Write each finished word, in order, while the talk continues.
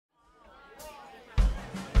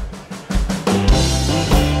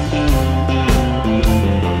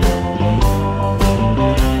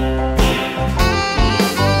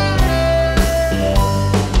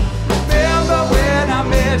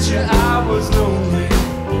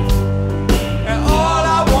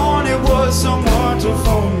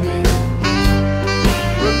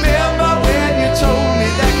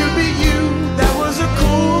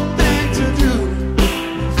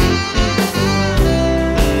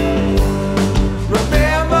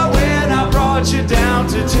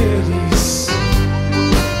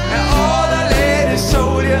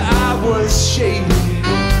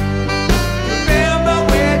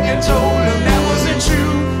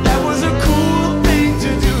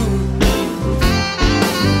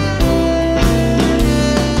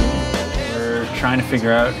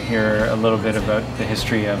figure out here a little bit about the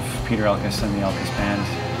history of Peter Elkas and the Elkas Band.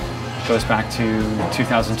 It goes back to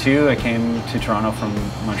 2002. I came to Toronto from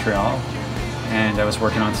Montreal, and I was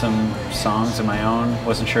working on some songs of my own.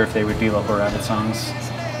 Wasn't sure if they would be Local Rabbit songs.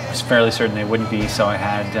 I was fairly certain they wouldn't be, so I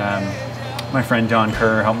had my friend Don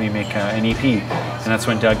Kerr help me make an EP, and that's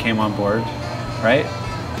when Doug came on board, right?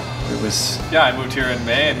 It was... Yeah, I moved here in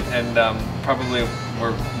May, and probably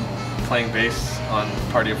we're playing bass on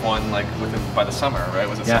Party of One like by the summer, right?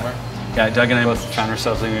 Was it summer? Yeah, Doug and I both found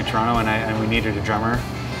ourselves living in Toronto, and we needed a drummer,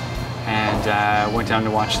 and went down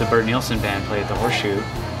to watch the Bert Nielsen Band play at the Horseshoe,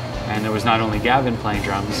 and there was not only Gavin playing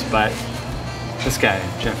drums, but this guy,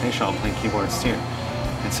 Jeff Hayshaw, playing keyboards too.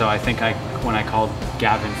 And so I think when I called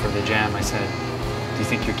Gavin for the jam, I said, do you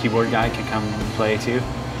think your keyboard guy can come play too?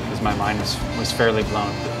 Because my mind was fairly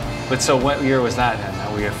blown. But so what year was that then?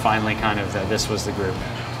 That we were finally kind of, this was the group?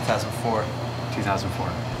 2004. 2004.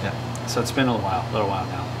 Yeah. So it's been a little while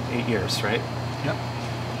now. 8 years, right? Yep.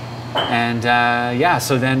 And yeah,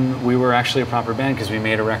 so then we were actually a proper band because we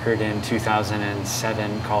made a record in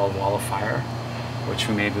 2007 called Wall of Fire, which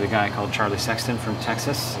we made with a guy called Charlie Sexton from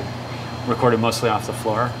Texas. Recorded mostly off the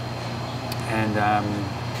floor.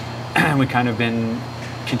 And we kind of been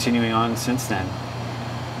continuing on since then.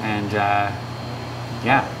 And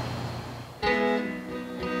yeah.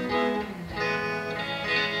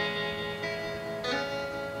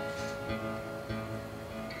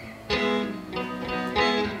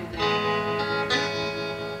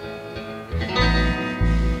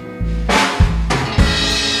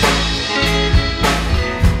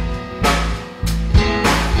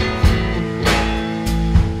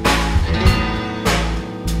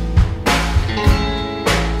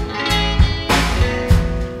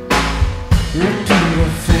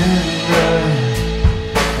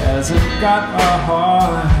 Got our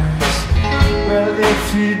hearts. Well,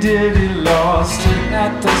 if he did, he lost it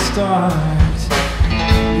at the start.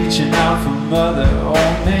 Reaching out for mother,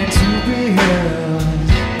 all made to be held.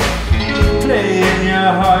 Playing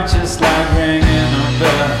your heart just like ringing a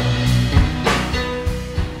bell.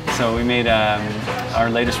 So we made our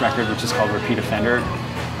latest record, which is called Repeat Offender.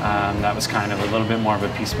 That was kind of a little bit more of a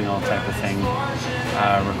piecemeal type of thing,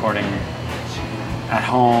 recording at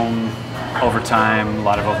home, over time, a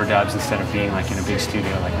lot of overdubs instead of being like in a big studio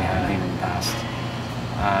like we had been in the past.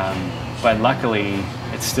 But luckily,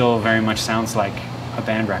 it still very much sounds like a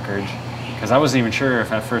band record, because I wasn't even sure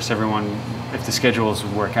if at first if the schedules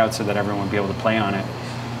would work out so that everyone would be able to play on it,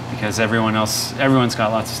 because everyone's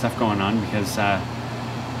got lots of stuff going on, because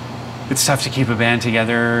it's tough to keep a band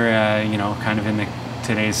together, you know, kind of in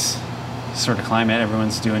today's sort of climate.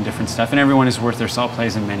 Everyone's doing different stuff, and everyone is worth their salt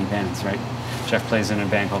plays in many bands, right? Jeff plays in a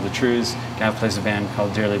band called The Trues, Gav plays in a band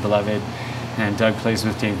called Dearly Beloved, and Doug plays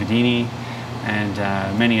with Dave Bedini, and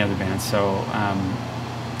many other bands. So,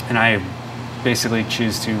 and I basically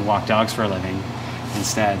choose to walk dogs for a living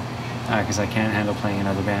instead, because I can't handle playing in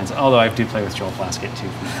other bands, although I do play with Joel Plaskett too.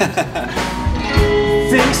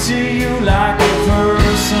 Thinks to you like a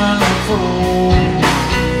personal fool.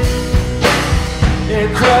 They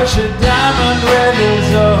crush a diamond where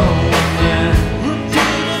there's open.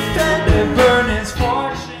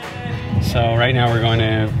 So right now we're going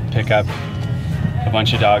to pick up a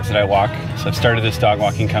bunch of dogs that I walk. So I've started this dog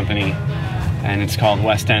walking company, and it's called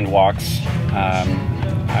West End Walks.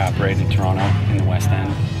 I operate in Toronto in the West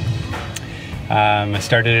End. I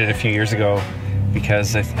started it a few years ago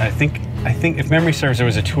because I think if memory serves, there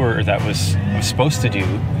was a tour that I was supposed to do,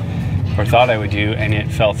 or thought I would do, and it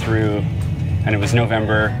fell through. And it was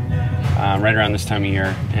November, right around this time of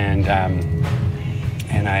year, and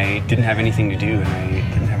I didn't have anything to do, and I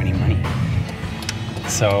didn't have any money.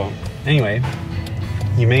 So anyway,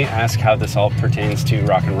 you may ask how this all pertains to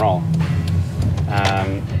rock and roll.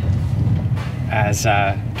 As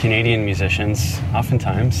Canadian musicians,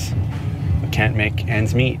 oftentimes we can't make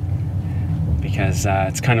ends meet, because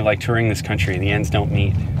it's kind of like touring this country. The ends don't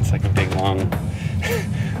meet. It's like a big long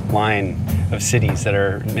line of cities that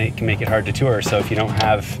make it hard to tour. So if you don't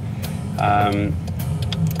have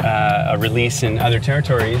a release in other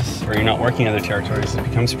territories, or you're not working other territories, it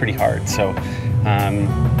becomes pretty hard. So,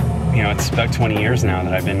 you know, it's about 20 years now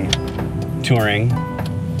that I've been touring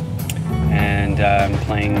and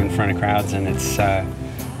playing in front of crowds, and it's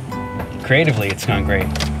creatively it's gone great.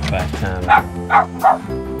 But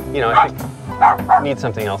you know, I think I need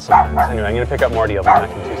something else sometimes. Anyway, I'm going to pick up Morty. I'll be back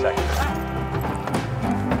in 2 seconds.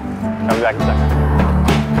 I'll be back in a second.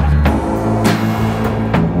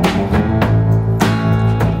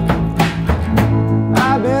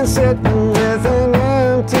 Sitting with an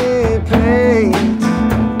empty plate.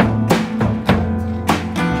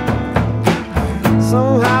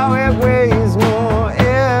 Somehow it weighs more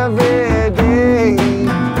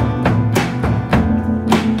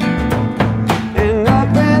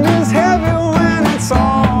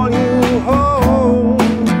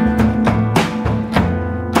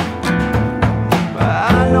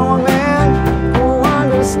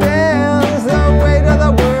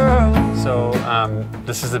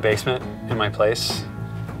basement in my place,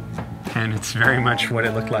 and it's very much what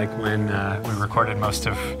it looked like when we recorded most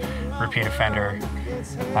of Repeat Offender.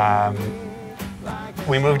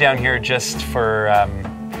 We moved down here just for a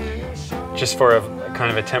kind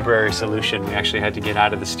of a temporary solution. We actually had to get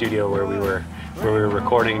out of the studio where we were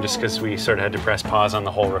recording, just because we sort of had to press pause on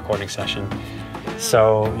the whole recording session.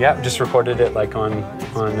 So yeah, just recorded it like on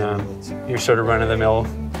your sort of run-of-the-mill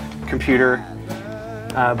computer,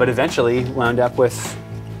 but eventually wound up with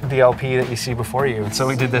the LP that you see before you. And so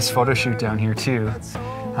we did this photo shoot down here too.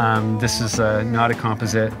 This is not a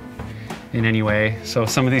composite in any way. So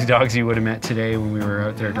some of these dogs you would have met today when we were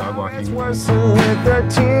out there dog walking.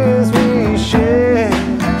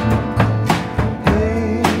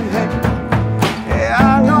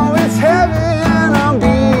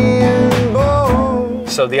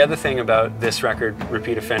 So the other thing about this record,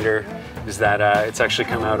 Repeat Offender, is that it's actually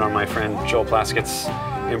come out on my friend Joel Plaskett's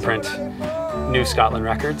imprint, New Scotland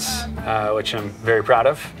Records, which I'm very proud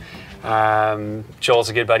of. Joel's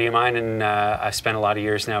a good buddy of mine, and I've spent a lot of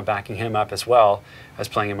years now backing him up as well as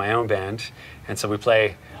playing in my own band. And so we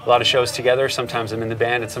play a lot of shows together. Sometimes I'm in the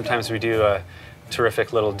band, and sometimes we do a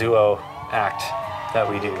terrific little duo act that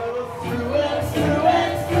we do.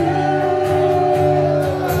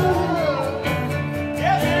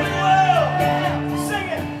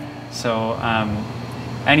 So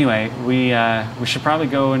anyway, we should probably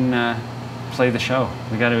go and play the show.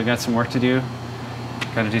 We got some work to do.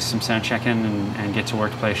 Got to do some sound checking and get to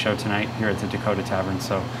work to play a show tonight here at the Dakota Tavern.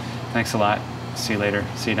 So thanks a lot. See you later.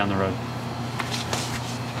 See you down the road.